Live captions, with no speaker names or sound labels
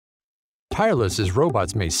Tireless as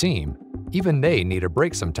robots may seem, even they need a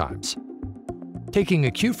break sometimes. Taking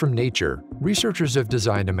a cue from nature, researchers have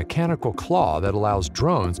designed a mechanical claw that allows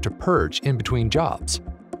drones to perch in between jobs.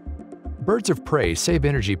 Birds of prey save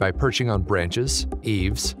energy by perching on branches,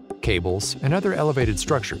 eaves, cables, and other elevated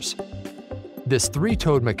structures. This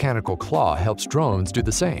three-toed mechanical claw helps drones do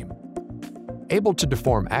the same. Able to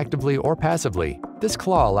deform actively or passively, this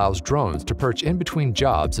claw allows drones to perch in between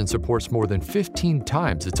jobs and supports more than 15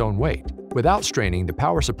 times its own weight, without straining the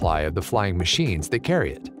power supply of the flying machines that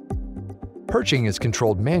carry it. Perching is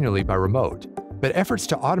controlled manually by remote, but efforts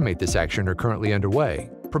to automate this action are currently underway,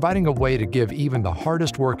 providing a way to give even the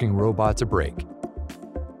hardest working robots a break.